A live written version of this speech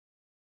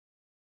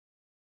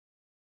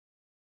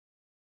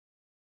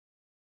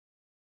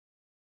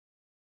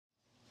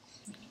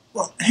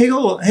Well,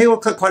 Hegel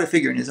cut quite a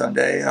figure in his own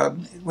day.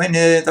 When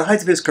at the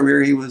height of his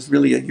career, he was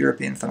really a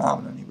European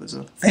phenomenon. He was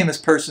a famous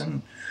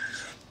person.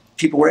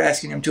 People were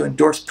asking him to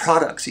endorse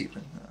products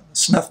even. A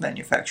snuff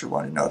manufacturer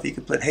wanted to know if he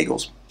could put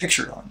Hegel's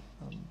picture on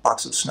a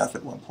box of snuff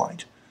at one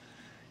point.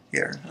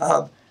 Here,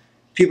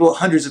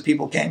 hundreds of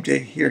people came to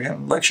hear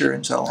him lecture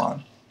and so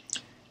on.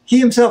 He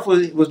himself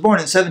was born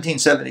in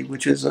 1770,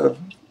 which is a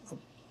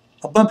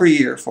bumper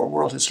year for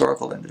world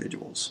historical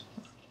individuals.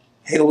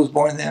 Hegel was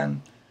born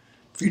then.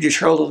 Friedrich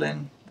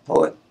Hölderlin, the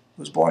poet,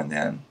 was born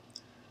then.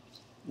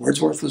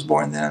 Wordsworth was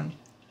born then.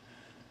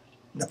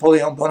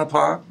 Napoleon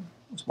Bonaparte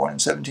was born in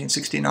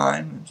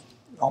 1769,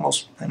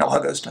 almost in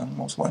August,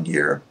 almost 1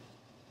 year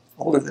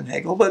older than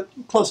Hegel, but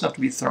close enough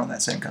to be thrown in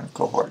that same kind of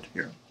cohort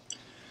here.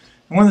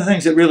 And one of the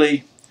things that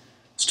really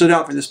stood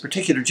out for this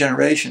particular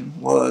generation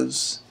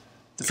was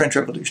the French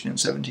Revolution in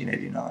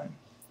 1789.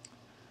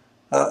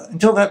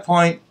 Until that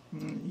point,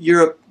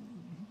 Europe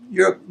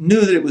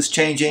knew that it was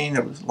changing.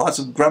 There was lots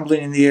of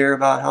grumbling in the air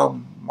about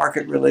how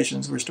market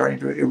relations were starting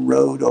to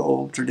erode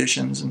old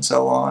traditions and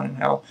so on, and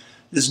how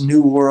this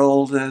new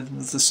world,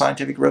 with the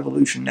scientific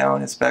revolution now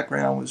in its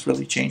background, was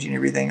really changing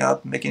everything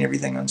up, making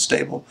everything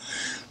unstable.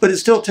 But it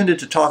still tended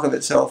to talk of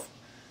itself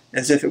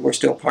as if it were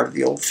still part of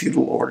the old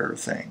feudal order of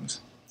things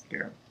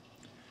here.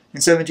 In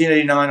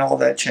 1789, all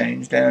that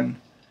changed, and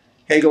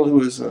Hegel, who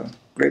was a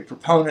great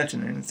proponent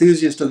and an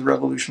enthusiast of the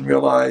revolution,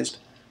 realized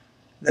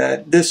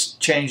that this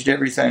changed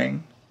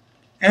everything,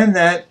 and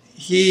that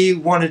he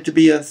wanted to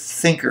be a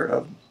thinker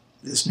of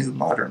this new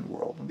modern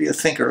world, and be a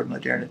thinker of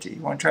modernity. He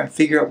wanted to try and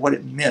figure out what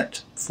it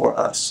meant for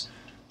us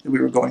that we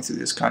were going through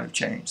this kind of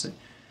change. And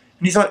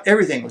he thought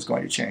everything was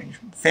going to change.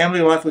 Family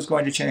life was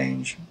going to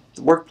change,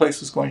 the workplace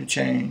was going to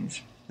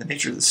change, the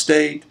nature of the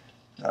state,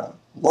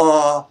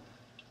 law,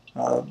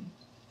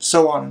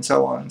 so on and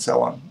so on and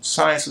so on.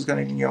 Science was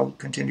going to,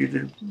 continue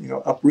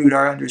to, uproot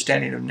our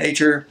understanding of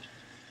nature.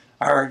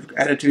 Our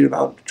attitude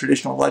about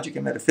traditional logic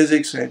and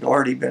metaphysics had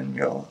already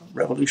been,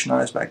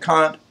 revolutionized by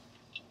Kant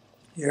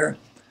here,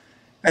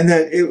 and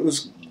that it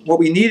was what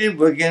we needed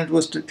again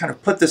was to kind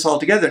of put this all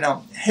together.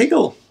 Now,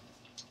 Hegel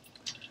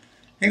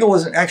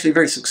wasn't actually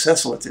very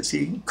successful at this.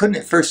 He couldn't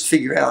at first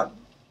figure out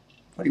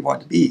what he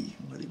wanted to be,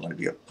 whether he wanted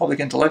to be a public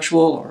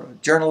intellectual or a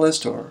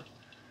journalist,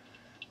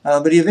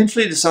 but he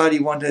eventually decided he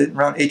wanted,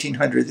 around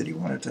 1800, that he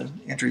wanted to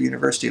enter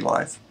university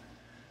life.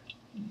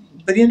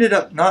 But he ended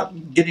up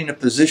not getting a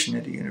position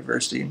at a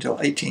university until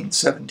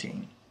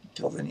 1817.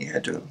 Until then he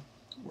had to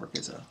work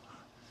as a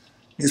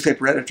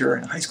newspaper editor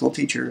and a high school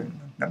teacher and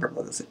a number of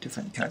other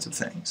different kinds of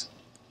things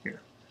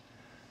here.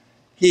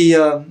 He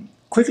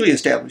quickly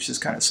established this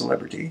kind of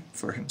celebrity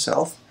for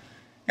himself,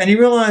 and he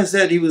realized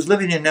that he was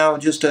living in now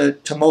just a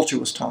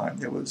tumultuous time.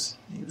 He was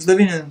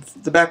living in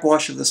the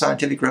backwash of the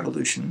scientific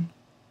revolution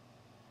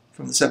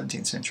from the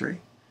 17th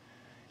century.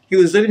 He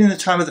was living in the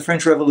time of the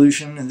French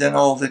Revolution, and then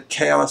all the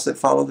chaos that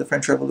followed the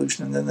French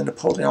Revolution, and then the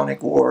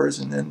Napoleonic Wars,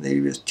 and then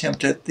the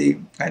attempt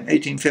in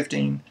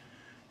 1815,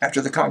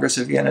 after the Congress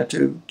of Vienna,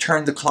 to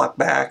turn the clock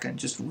back and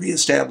just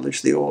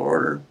reestablish the old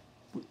order,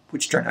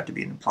 which turned out to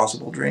be an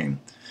impossible dream.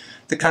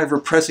 The kind of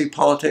repressive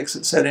politics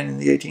that set in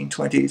the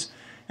 1820s,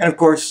 and of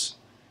course,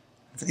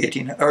 for the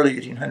early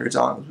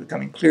 1800s on, it was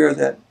becoming clear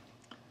that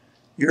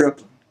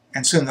Europe,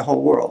 and soon the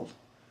whole world,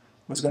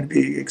 was going to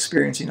be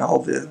experiencing all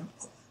the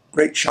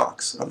great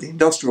shocks of the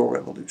Industrial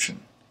Revolution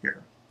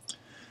here.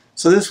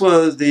 So this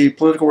was the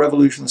political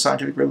revolution, the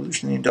scientific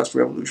revolution, the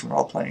Industrial Revolution were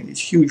all playing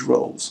these huge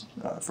roles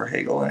for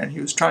Hegel, and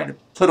he was trying to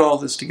put all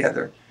this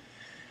together.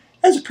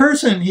 As a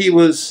person, he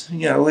was,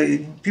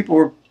 people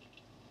were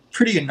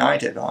pretty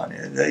united on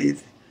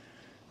it.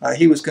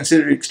 He was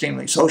considered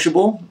extremely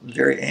sociable,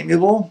 very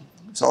amiable.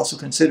 He was also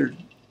considered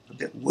a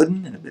bit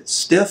wooden and a bit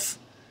stiff.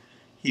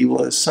 He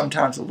was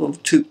sometimes a little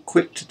too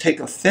quick to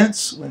take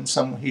offense when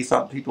he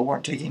thought people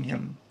weren't taking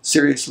him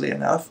seriously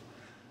enough,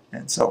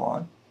 and so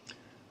on.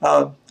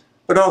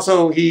 But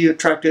also he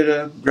attracted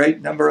a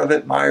great number of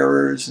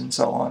admirers and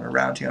so on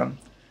around him,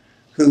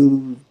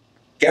 who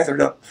gathered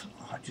up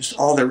just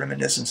all their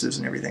reminiscences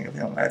and everything of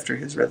him after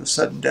his rather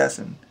sudden death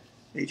in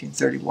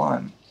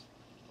 1831.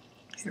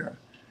 Here,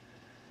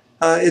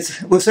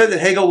 it was said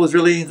that Hegel was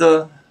really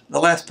the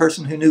last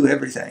person who knew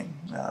everything.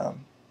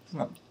 It's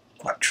not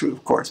quite true,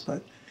 of course,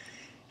 but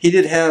he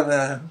did have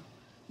a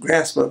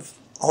grasp of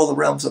all the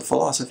realms of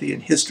philosophy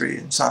and history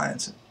and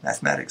science and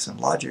mathematics and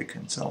logic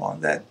and so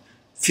on that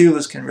few of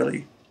us can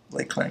really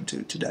lay claim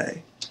to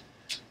today.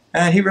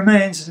 And he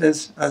remains,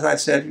 as I've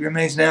said, he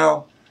remains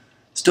now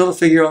still a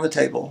figure on the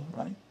table,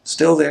 right?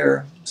 Still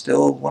there,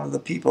 still one of the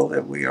people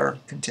that we are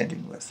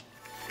contending with.